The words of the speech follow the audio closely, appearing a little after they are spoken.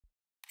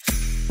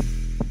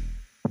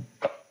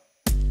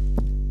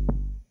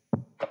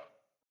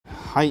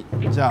はい、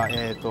じゃあ、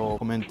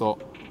コメント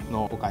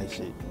のお返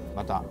し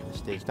また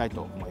していきたい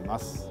と思いま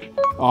す。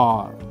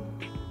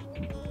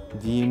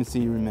DMC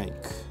リメイク、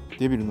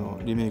デビルの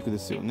リメイクで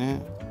すよ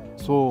ね。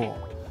そ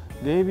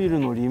う、デビル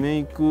のリメ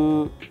イ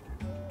ク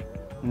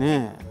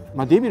ね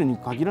え、デビルに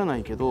限らな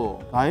いけ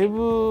ど、だい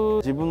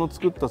ぶ自分の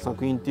作った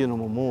作品っていうの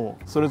もも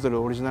うそれぞれ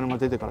オリジナルが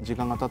出てから時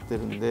間が経って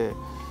るんで、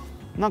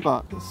なん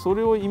かそ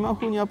れを今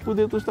風にアップ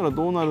デートしたら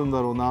どうなるん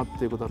だろうなっ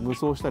ていうことは無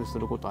双したりす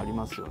ることあり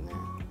ますよね。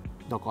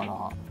だか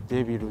ら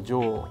デビル、ジ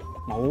ョ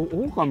ー、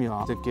狼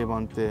は設計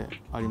版って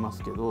ありま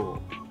すけど、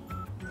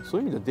そ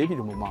ういう意味ではデビ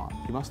ルも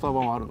リマスター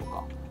版はあるの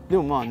か。で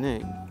も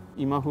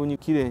今風に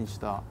綺麗にし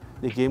た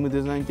で、ゲーム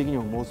デザイン的に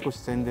ももう少し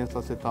洗練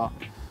させた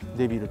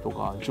デビルと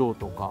かジョー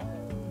とか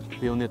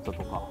ベヨネッタ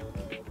とか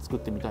作っ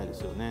てみたいで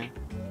すよね。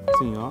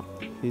次は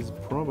He's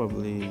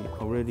probably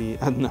already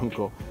at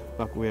Namco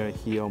back where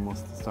he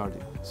almost started。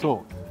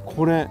 そう、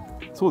これ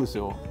そうです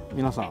よ。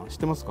皆さん知っ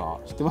てます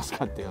か？知ってます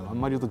かってあん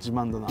まり言うと自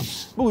慢だな。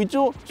僕一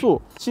応そ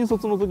う新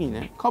卒の時に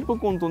ね、カプ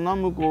コンとナ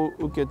ムコを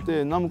受け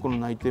てナムコの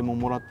内定も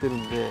もらってる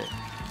んで、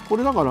こ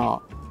れだから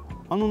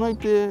あの内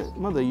定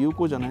まだ有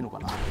効じゃないのか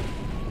な。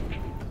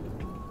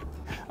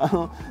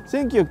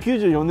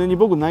1994年に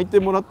僕内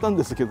定もらったん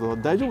ですけど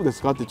大丈夫で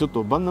すかってちょっ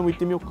とバンナム言っ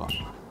てみようか。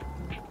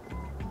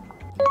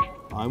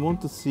I want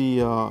to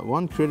see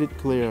one credit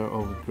clear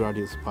of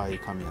Gradius by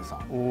神谷さ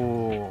ん。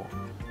お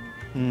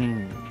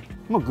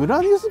お、グラ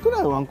ディウスくら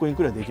いはワンコイン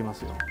くらいできま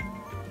すよ。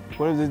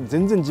これ全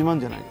然自慢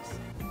じゃないで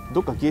す。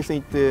どっかゲーセ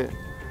ン行って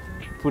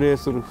プレイ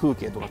する風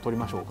景とか撮り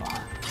ましょうか。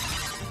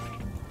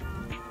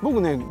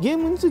僕ね、ゲー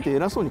ムについて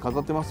偉そうに語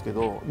ってますけ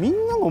ど、み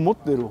んなが思っ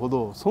てるほ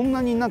どそん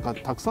なにた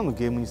くさんの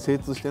ゲームに精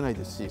通してない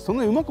ですし、そん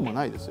なにうまくも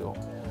ないですよ。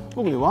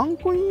僕ね、ワン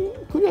コイン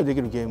クリアで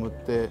きるゲームっ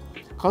て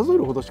数え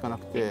るほどしかな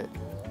くて、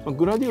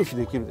グラディウス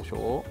できるでし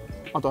ょ、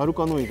あとアル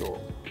カノイド、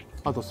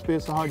あとスペー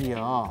スハリア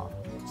ー。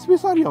スペー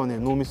スハリアーはね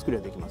ノーミスクリア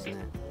できますね。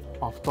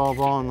アフター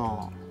バー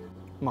ナ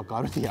ー、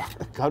ガルデ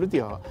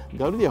ィアは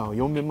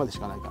4面までし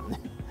かないからね。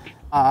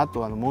あ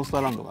とモンスタ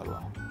ーランドがある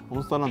わ。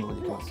モンスターランドが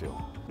できますよ。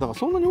だから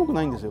そんなに多く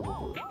ないんですよ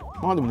僕。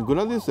でもね、グ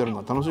ラディウスやるの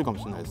は楽しいかも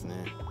しれないですね。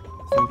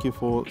 Thank you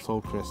for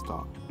Soul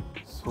Cresta。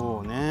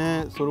 そう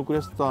ね、ソウルク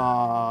レスタ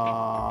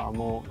ー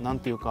もなん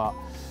ていうか、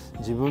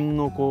自分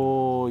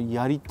の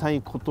やりた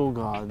いこと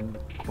が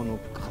この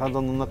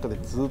体の中で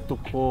ずっと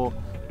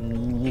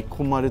煮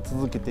込まれ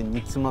続けて煮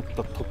詰まっ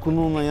た特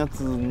能なや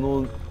つ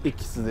のエ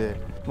キスで、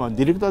デ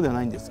ィレクターでは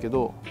ないんですけ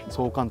ど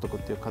総監督っ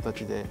ていう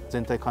形で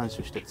全体監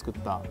修して作っ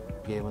た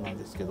ゲームなん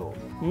ですけど、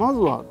まず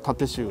は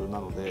縦集な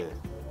ので、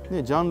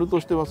ね、ジャンルと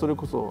してはそれ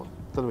こそ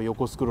例えば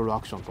横スクロールア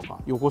クションとか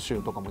横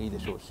集とかもいいで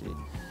しょうし、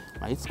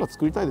いつか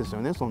作りたいです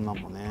よね、そんなん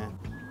もね。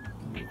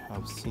You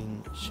have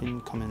seen Shin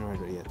Kamen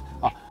Rider yet？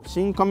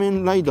 新仮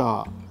面ライ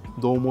ダー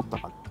どう思った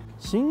か。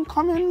新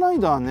仮面ライ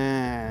ダー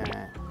ね、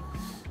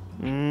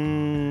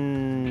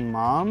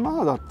ま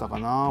あだったか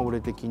な、俺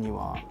的に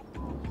は。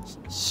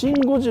シン・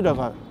ゴジラ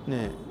が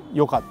ね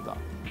良かった。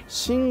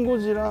シン・ゴ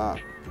ジラ、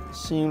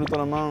シン・ウルト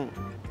ラマン、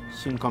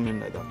新仮面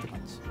ライダーって感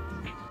じ。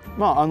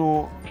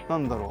な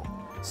んだろ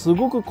う、す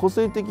ごく個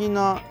性的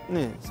な、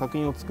作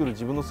品を作る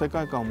自分の世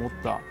界観を持っ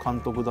た監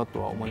督だと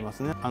は思いま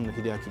すね、庵野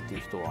秀明ってい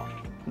う人は。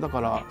だ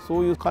からそ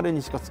ういう彼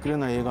にしか作れ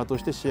ない映画と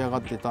して仕上が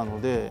ってたの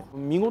で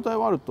見応え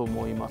はあると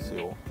思います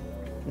よ。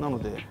なの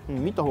で、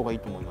見た方がいい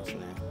と思います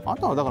ね。あ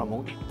とはだから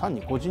もう単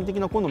に個人的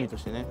な好みと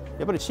してね、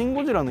やっぱりシン・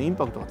ゴジラのイン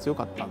パクトが強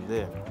かったん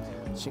で、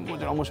シン・ゴ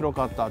ジラ面白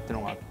かったっていう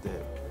のがあって、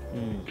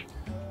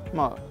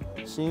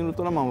シン・ウル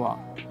トラマンは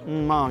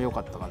良か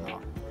ったかな。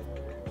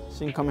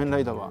新仮面ラ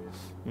イダーはっ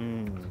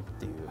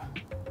てい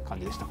う感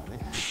じでしたかね。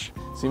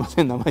すいま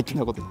せん、生意気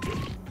なこと言って。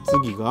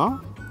次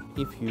が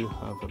If you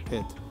have a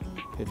pet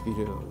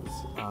videos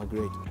are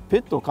great。 ペ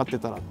ットを飼って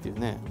たらっていう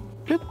ね。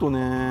ペ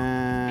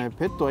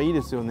ットはいい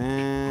ですよ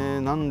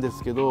ね。なんで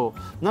すけど、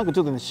ちょっ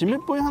とね締めっ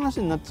ぽい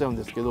話になっちゃうん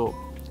ですけど、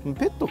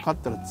ペット飼っ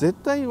たら絶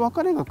対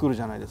別れが来る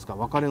じゃないですか。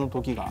別れの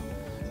時が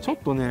ちょっ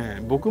と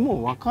ね、僕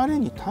も別れ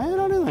に耐え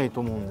られない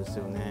と思うんです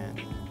よね。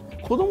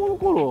子供の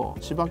頃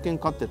柴犬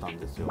飼ってたん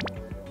ですよ。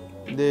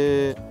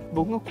で、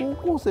僕が高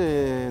校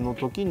生の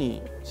時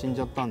に死ん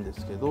じゃったんで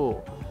すけ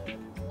ど、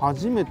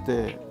初め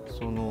て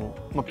ペ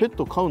ッ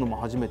ト飼うのも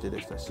初めて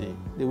でしたし、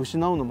で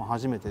失うのも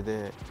初めて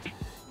で、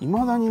い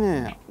まだに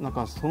ね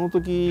その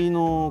時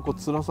の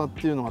辛さっ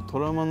ていうのがト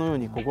ラウマのよう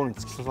に心に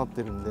突き刺さっ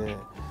てるんで、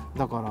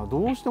だから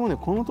どうしてもね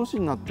この年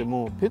になって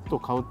もペット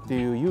飼うって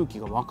いう勇気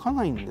が湧か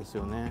ないんです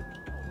よね。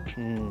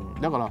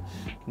だから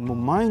もう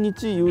毎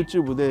日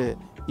YouTube で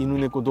犬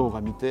猫動画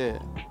見て、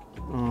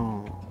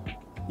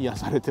癒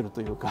されてる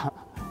というか、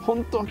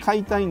本当は飼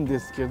いたいんで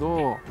すけ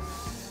ど、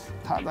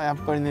ただやっ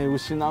ぱりね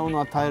失うの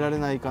は耐えられ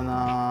ないか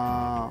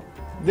な。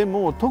で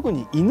も特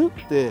に犬っ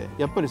て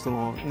やっぱり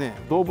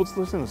動物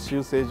としての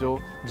習性上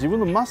自分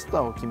のマスタ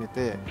ーを決め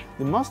て、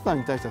でマスター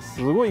に対しては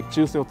すごい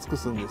忠誠を尽く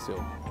すんですよ。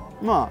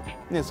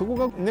そこ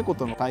が猫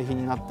との対比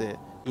になって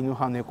犬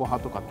派猫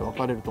派とかって分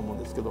かれると思うん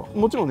ですけど、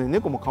もちろんね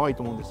猫も可愛い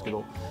と思うんですけ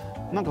ど、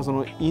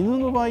犬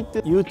の場合っ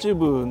て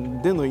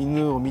YouTube での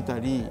犬を見た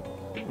り、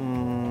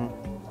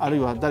あるい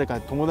は誰か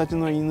友達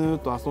の犬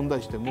と遊んだ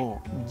りして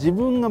も自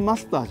分がマ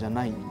スターじゃ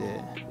ないん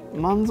で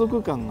満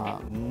足感が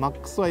マッ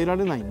クスは得ら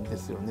れないんで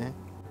すよね。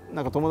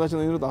なんか友達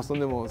の犬と遊ん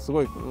でもす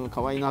ごい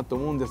可愛いなと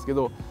思うんですけ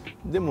ど、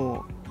で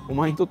もお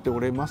前にとって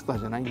俺マスター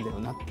じゃないんだよ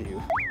なっていう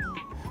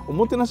お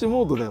もてなし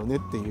モードだよねっ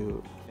てい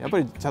う、やっぱ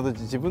りちゃんと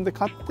自分で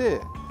飼っ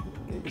て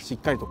しっ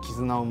かりと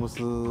絆を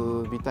結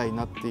びたい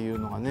なっていう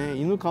のがね、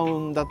犬飼う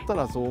んだった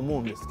らそう思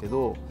うんですけ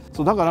ど、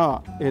そうだか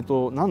ら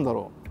なんだ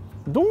ろ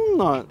う、どん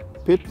な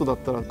ペットだっ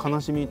たら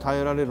悲しみに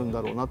耐えられるん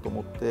だろうなと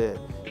思って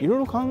いろい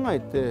ろ考え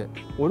て、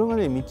俺が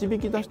ね導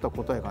き出した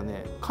答えが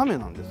ねカメ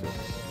なんですよ。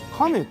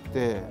カメっ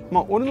て、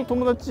俺の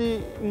友達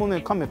もね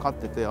カメ飼っ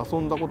てて遊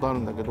んだことある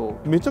んだけど、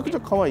めちゃくちゃ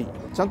可愛い、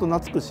ちゃんと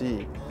懐く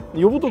し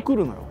呼ぶと来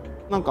るのよ。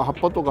なんか葉っ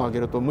ぱとかあげ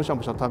るとむしゃ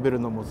むしゃ食べる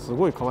のもす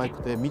ごい可愛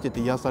くて見て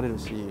て癒される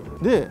し、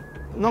で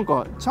なん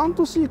かちゃん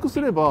と飼育す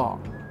れば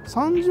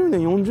30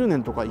年40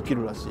年とか生き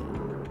るらしい。っ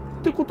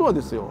てことは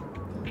ですよ、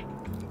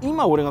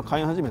今俺が飼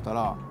い始めた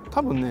ら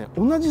多分ね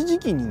同じ時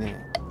期に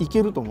ねい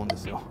けると思うんで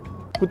すよ、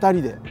2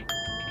人で。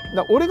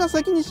だ俺が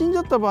先に死んじ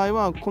ゃった場合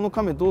はこの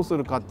カメどうす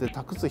るかって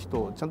託す人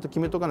をちゃんと決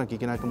めとかなきゃい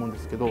けないと思うんで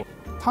すけど、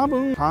多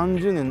分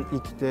30年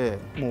生きて、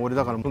もう俺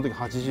だからその時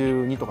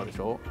82とかでし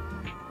ょ。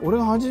俺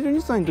が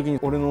82歳の時に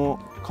俺の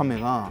カメ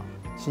が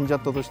死んじゃっ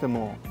たとして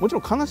ももちろ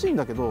ん悲しいん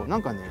だけど、な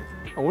んかね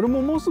俺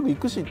ももうすぐ行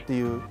くしって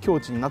いう境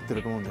地になって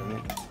ると思うんだよ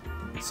ね。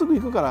すぐ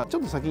行くからちょ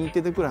っと先に行っ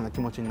ててくらいな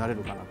気持ちになれ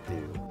るかなってい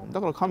う。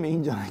だからカメいい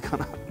んじゃないか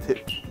なっ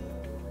て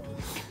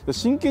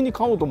真剣に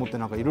飼おうと思って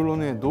なんかいろいろ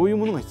ねどういう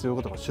ものが必要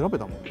かとか調べ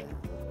たもんね。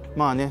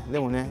まあね、で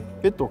もね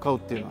ペットを飼うっ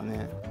ていうのは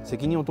ね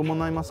責任を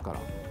伴いますから、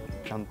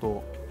ちゃん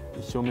と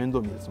一生面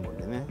倒見るつもり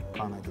でね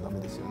飼わないとダ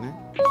メですよね。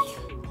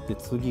で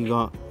次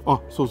が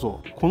そうそ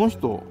う、この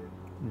人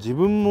自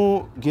分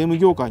もゲーム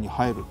業界に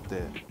入るっ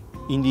て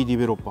インディーディ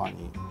ベロッパー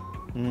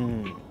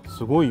に、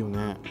すごいよ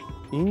ね。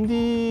インデ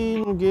ィ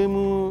ーのゲー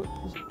ム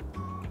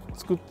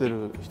作って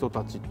る人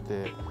たちっ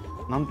て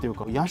なんていう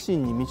か野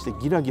心に満ちて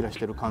ギラギラし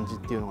てる感じっ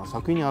ていうのが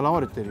作品に現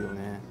れてるよ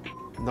ね。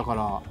だか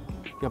ら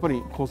やっぱ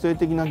り個性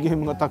的なゲー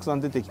ムがたくさん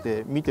出てき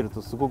て見てる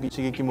とすごく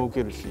刺激も受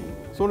けるし、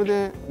それ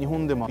で日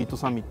本でもビット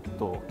サミッ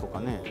トとか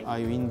ね、ああ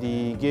いうインデ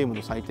ィーゲーム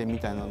の祭典み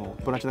たいなのを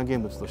プラチナゲー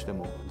ムズとして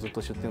もずっ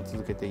と出展を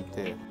続けてい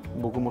て、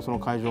僕もその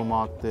会場を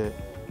回って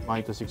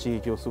毎年刺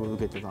激をすごい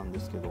受けてたんで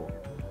すけど、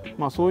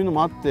そういうの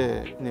もあっ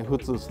てね、ふ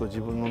つふつと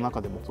自分の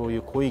中でもそうい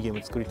う濃いゲー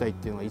ム作りたいっ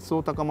ていうのが一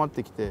層高まっ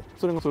てきて、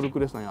それがソルク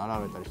レスナー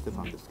に現れたりして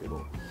たんですけ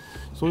ど、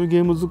そういう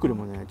ゲーム作り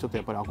もねちょっと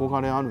やっぱり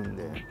憧れあるん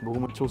で、僕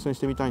も挑戦し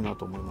てみたいな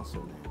と思います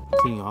よね。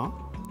次が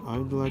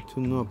I'd like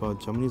to know about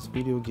Japanese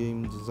video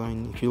game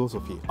design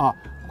philosophy。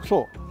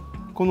 そ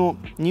う、この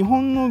日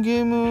本の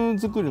ゲーム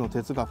作りの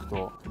哲学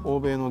と欧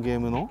米のゲー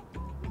ム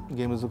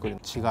作り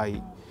の違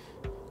い、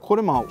こ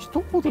れ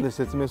一言で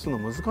説明する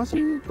の難し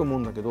いと思う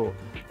んだけど、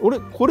俺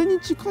これに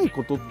近い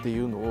ことってい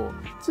うのを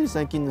つい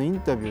最近のイン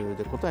タビュー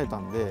で答えた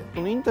んで、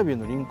このインタビュー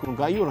のリンクの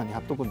概要欄に貼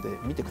っとくんで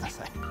見てくだ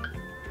さい。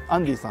ア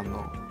ンディさん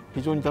の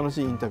非常に楽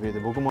しいインタビューで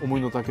僕も思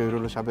いの丈をいろ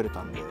いろ喋れ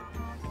たんで、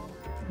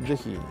ぜ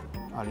ひ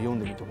読ん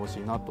でみてほし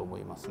いなと思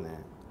いますね。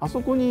あ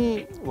そこ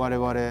に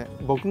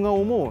僕が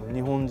思う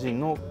日本人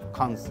の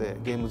感性、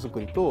ゲーム作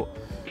りと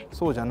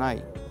そうじゃな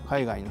い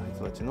海外の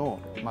人たちの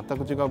全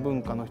く違う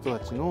文化の人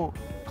たちの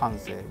感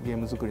性、ゲー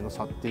ム作りの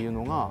差っていう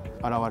のが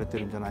現れて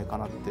るんじゃないか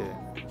なって、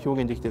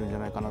表現できてるんじゃ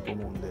ないかなと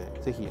思うん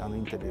で、ぜひイン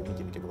タビュー見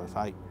てみてくだ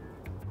さい。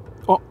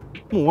も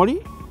う終わ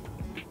り？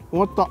終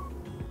わった。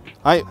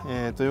はい、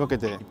というわけ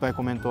でいっぱい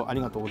コメントあ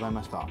りがとうござい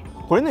ました。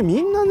これね、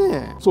みんな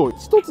ね、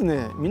一つ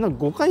ね、みんな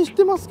誤解し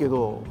てますけ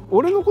ど、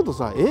俺のこと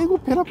さ英語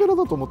ペラペラ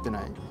だと思って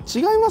ない？違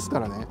いますか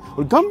らね。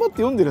俺頑張って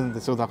読んでるん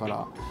ですよ。だか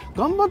ら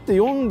頑張って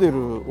読んで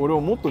る俺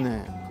をもっと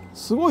ね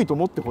すごいと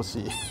思ってほし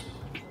い。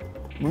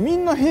み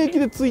んな平気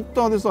でツイッ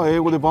ターでさ英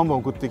語でバンバン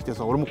送ってきて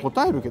さ、俺も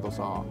答えるけど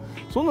さ、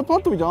そんなパ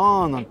ッと見て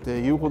なん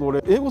て言うほど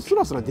俺英語ス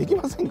ラスラでき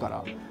ませんか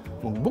ら、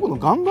もう僕の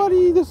頑張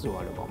りですよ、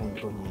あれは本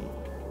当に。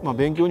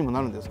勉強にも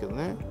なるんですけど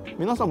ね。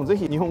皆さんもぜ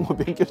ひ日本語を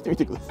勉強してみ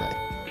てくださ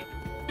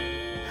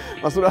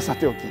い。それはさ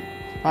ておき。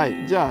は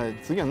い、じゃあ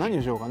次は何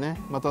をしようかね。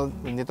また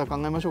ネタ考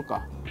えましょう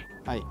か。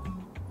はい、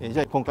じ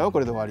ゃあ今回はこ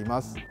れで終わりま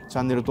す。チ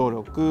ャンネル登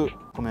録、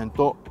コメン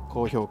ト、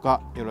高評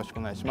価よろしく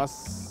お願いしま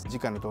す。次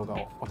回の動画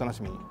をお楽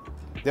しみに。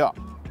では、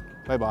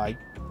バイバイ。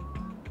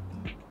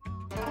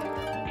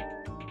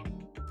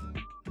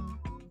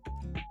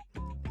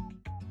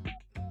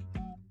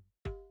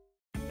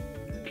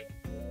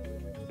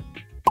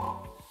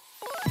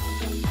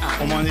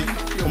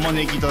お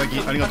招きいただき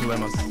ありがとうござ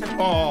います。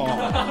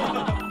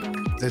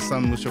絶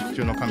賛無職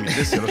中の神谷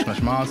です。よろしくお願い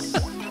します。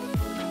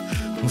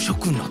無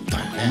職になった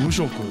よね。無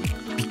職、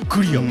びっ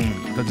くりやも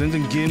ん。だ全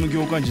然ゲーム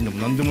業界人でも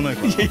何でもない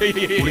から。いやいやいや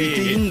いやいや、これい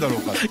ていいんだろ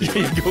うかって。いや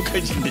いや業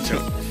界人でしょ。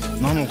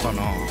なのか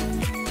な。